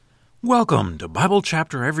Welcome to Bible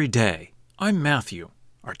Chapter Every Day. I'm Matthew.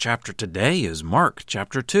 Our chapter today is Mark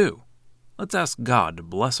chapter 2. Let's ask God to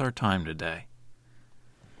bless our time today.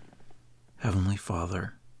 Heavenly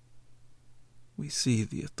Father, we see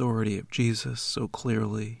the authority of Jesus so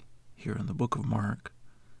clearly here in the book of Mark.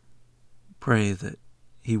 Pray that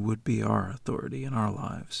He would be our authority in our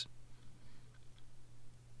lives.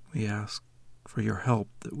 We ask for your help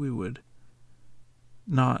that we would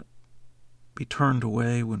not be turned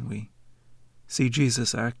away when we see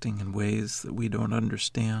Jesus acting in ways that we don't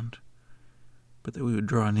understand, but that we would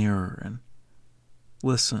draw nearer and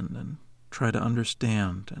listen and try to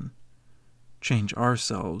understand and change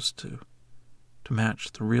ourselves to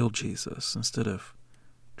match the real Jesus instead of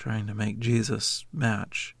trying to make Jesus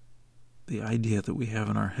match the idea that we have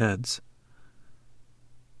in our heads.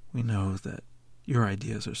 We know that your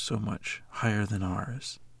ideas are so much higher than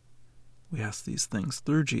ours. We ask these things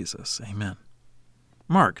through Jesus. Amen.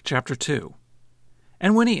 Mark chapter 2.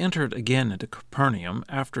 And when he entered again into Capernaum,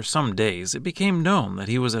 after some days, it became known that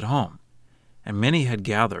he was at home. And many had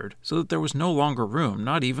gathered, so that there was no longer room,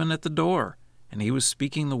 not even at the door. And he was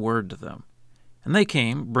speaking the word to them. And they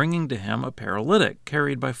came, bringing to him a paralytic,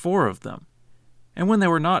 carried by 4 of them. And when they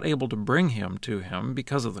were not able to bring him to him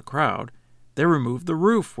because of the crowd, they removed the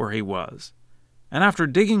roof where he was. And after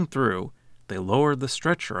digging through, they lowered the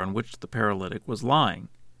stretcher on which the paralytic was lying.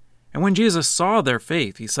 And when Jesus saw their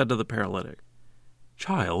faith, he said to the paralytic,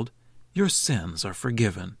 "Child, your sins are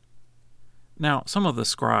forgiven." Now some of the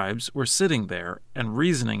scribes were sitting there and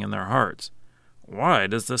reasoning in their hearts, "Why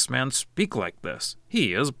does this man speak like this?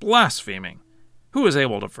 He is blaspheming. Who is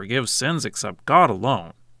able to forgive sins except God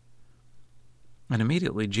alone?" And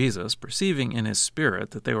immediately Jesus, perceiving in his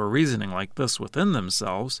spirit that they were reasoning like this within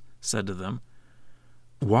themselves, said to them,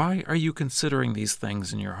 "Why are you considering these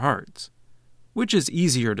things in your hearts? Which is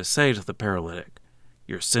easier to say to the paralytic,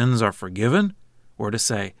 'Your sins are forgiven,' or to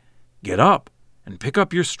say, 'Get up and pick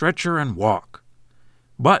up your stretcher and walk'?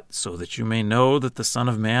 But so that you may know that the Son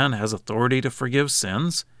of Man has authority to forgive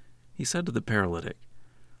sins," he said to the paralytic,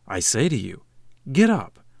 "I say to you, get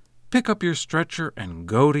up, pick up your stretcher, and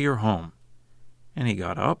go to your home." And he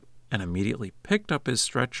got up and immediately picked up his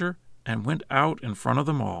stretcher and went out in front of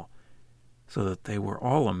them all, so that they were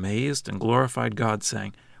all amazed and glorified God,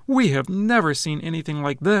 saying, "We have never seen anything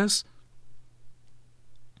like this."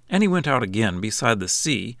 And he went out again beside the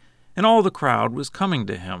sea, and all the crowd was coming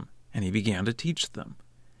to him, and he began to teach them.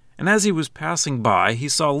 And as he was passing by, he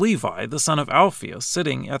saw Levi, the son of Alphaeus,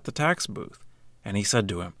 sitting at the tax booth. And he said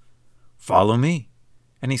to him, "Follow me."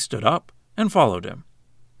 And he stood up and followed him.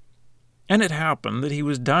 And it happened that he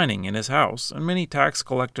was dining in his house, and many tax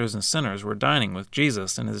collectors and sinners were dining with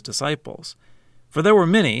Jesus and his disciples. For there were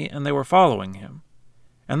many, and they were following him.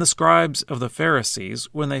 And the scribes of the Pharisees,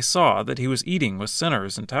 when they saw that he was eating with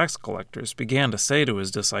sinners and tax collectors, began to say to his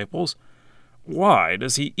disciples, "Why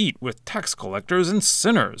does he eat with tax collectors and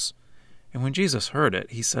sinners?" And when Jesus heard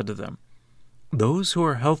it, he said to them, "Those who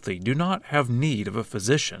are healthy do not have need of a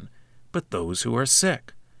physician, but those who are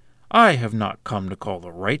sick. I have not come to call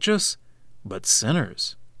the righteous, but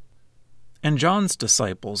sinners." And John's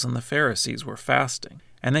disciples and the Pharisees were fasting,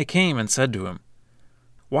 and they came and said to him,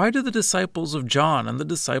 "Why do the disciples of John and the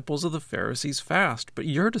disciples of the Pharisees fast, but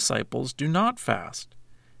your disciples do not fast?"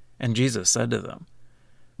 And Jesus said to them,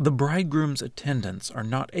 "The bridegroom's attendants are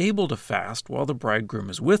not able to fast while the bridegroom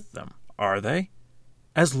is with them, are they?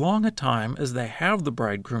 As long a time as they have the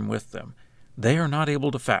bridegroom with them, they are not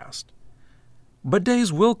able to fast. But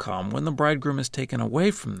days will come when the bridegroom is taken away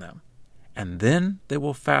from them, and then they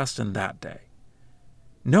will fast in that day.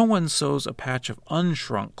 No one sews a patch of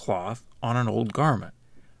unshrunk cloth on an old garment.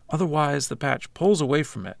 Otherwise the patch pulls away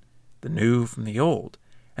from it, the new from the old,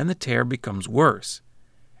 and the tear becomes worse.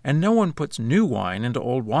 And no one puts new wine into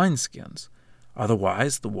old wineskins.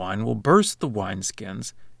 Otherwise the wine will burst the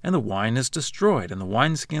wineskins, and the wine is destroyed, and the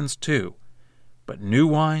wineskins too. But new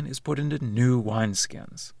wine is put into new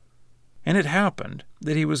wineskins." And it happened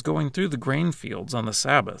that he was going through the grain fields on the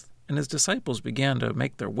Sabbath, and his disciples began to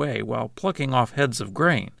make their way while plucking off heads of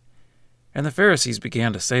grain. And the Pharisees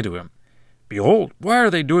began to say to him, "Behold, why are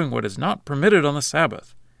they doing what is not permitted on the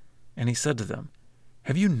Sabbath?" And he said to them,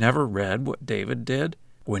 "Have you never read what David did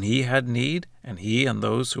when he had need, and he and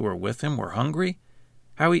those who were with him were hungry?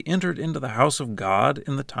 How he entered into the house of God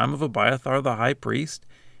in the time of Abiathar the high priest,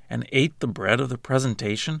 and ate the bread of the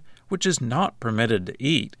presentation, which is not permitted to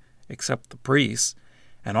eat, except the priests,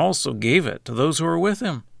 and also gave it to those who were with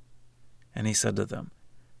him?" And he said to them,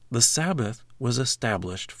 "The Sabbath was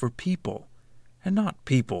established for people, and not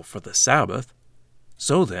people for the Sabbath.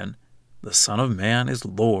 So then, the Son of Man is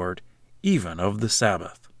Lord even of the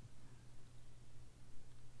Sabbath."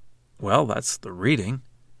 Well, that's the reading.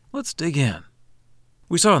 Let's dig in.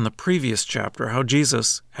 We saw in the previous chapter how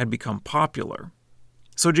Jesus had become popular.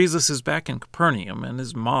 So Jesus is back in Capernaum and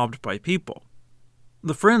is mobbed by people.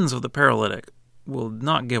 The friends of the paralytic will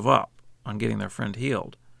not give up on getting their friend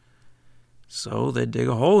healed. So they dig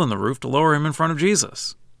a hole in the roof to lower him in front of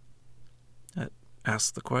Jesus. That asks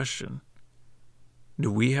the question,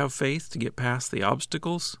 do we have faith to get past the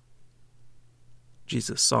obstacles?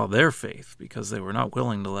 Jesus saw their faith because they were not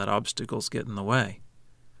willing to let obstacles get in the way.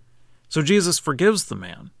 So Jesus forgives the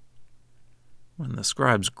man. When the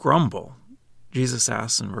scribes grumble, Jesus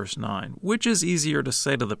asks in verse 9, which is easier to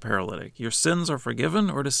say to the paralytic, your sins are forgiven,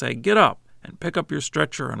 or to say, get up and pick up your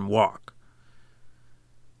stretcher and walk?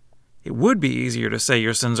 It would be easier to say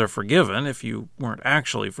your sins are forgiven if you weren't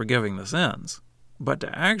actually forgiving the sins. But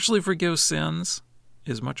to actually forgive sins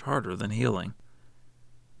is much harder than healing.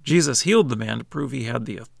 Jesus healed the man to prove he had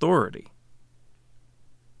the authority.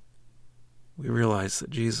 We realize that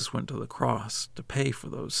Jesus went to the cross to pay for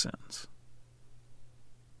those sins.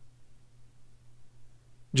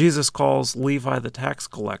 Jesus calls Levi the tax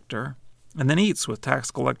collector and then eats with tax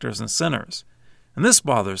collectors and sinners, and this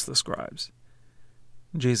bothers the scribes.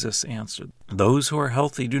 Jesus answered, those who are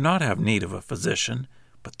healthy do not have need of a physician,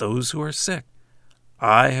 but those who are sick.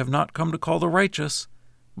 I have not come to call the righteous,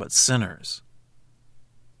 but sinners.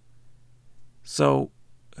 So,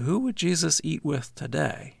 who would Jesus eat with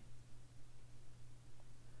today?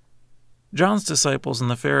 John's disciples and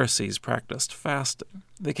the Pharisees practiced fasting.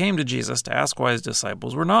 They came to Jesus to ask why his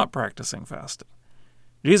disciples were not practicing fasting.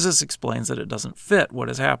 Jesus explains that it doesn't fit what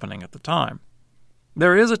is happening at the time.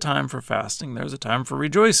 There is a time for fasting, there's a time for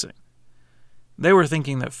rejoicing. They were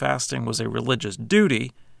thinking that fasting was a religious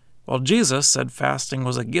duty, while Jesus said fasting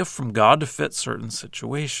was a gift from God to fit certain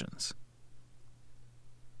situations.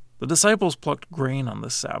 The disciples plucked grain on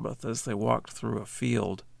the Sabbath as they walked through a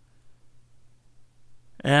field.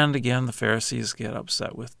 And again, the Pharisees get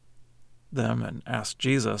upset with them and ask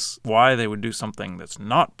Jesus why they would do something that's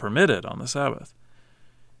not permitted on the Sabbath.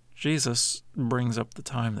 Jesus brings up the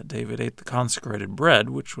time that David ate the consecrated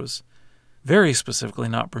bread, which was very specifically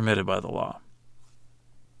not permitted by the law.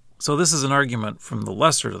 So this is an argument from the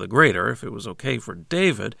lesser to the greater. If it was okay for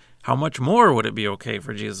David, how much more would it be okay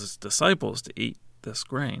for Jesus' disciples to eat this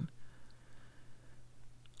grain?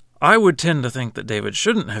 I would tend to think that David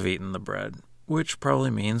shouldn't have eaten the bread, which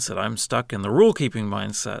probably means that I'm stuck in the rule-keeping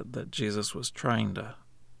mindset that Jesus was trying to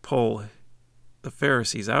pull the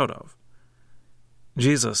Pharisees out of.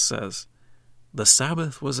 Jesus says, the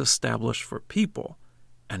Sabbath was established for people,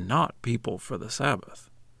 and not people for the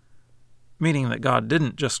Sabbath. Meaning that God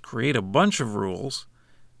didn't just create a bunch of rules,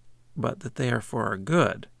 but that they are for our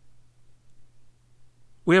good.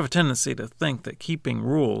 We have a tendency to think that keeping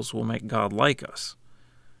rules will make God like us.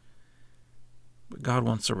 But God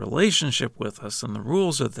wants a relationship with us, and the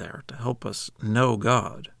rules are there to help us know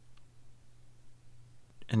God.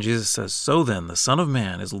 And Jesus says, so then, the Son of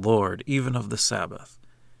Man is Lord even of the Sabbath.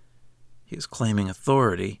 He is claiming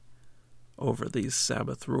authority over these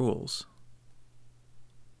Sabbath rules.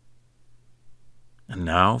 And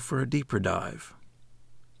now for a deeper dive.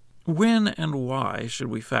 When and why should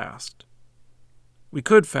we fast? We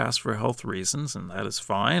could fast for health reasons, and that is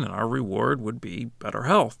fine, and our reward would be better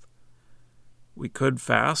health. We could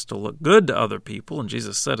fast to look good to other people, and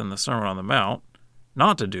Jesus said in the Sermon on the Mount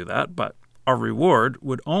not to do that, but our reward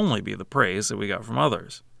would only be the praise that we got from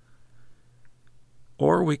others.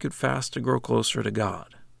 Or we could fast to grow closer to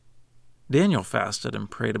God. Daniel fasted and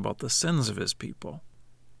prayed about the sins of his people.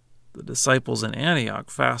 The disciples in Antioch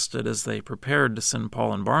fasted as they prepared to send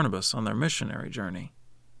Paul and Barnabas on their missionary journey.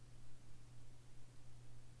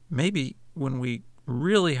 Maybe when we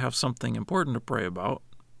really have something important to pray about,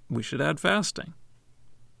 we should add fasting.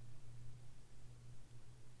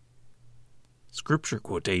 Scripture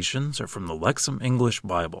quotations are from the Lexham English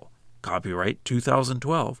Bible. Copyright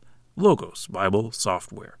 2012, Logos Bible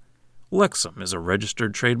Software. Lexham is a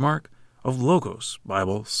registered trademark of Logos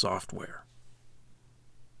Bible Software.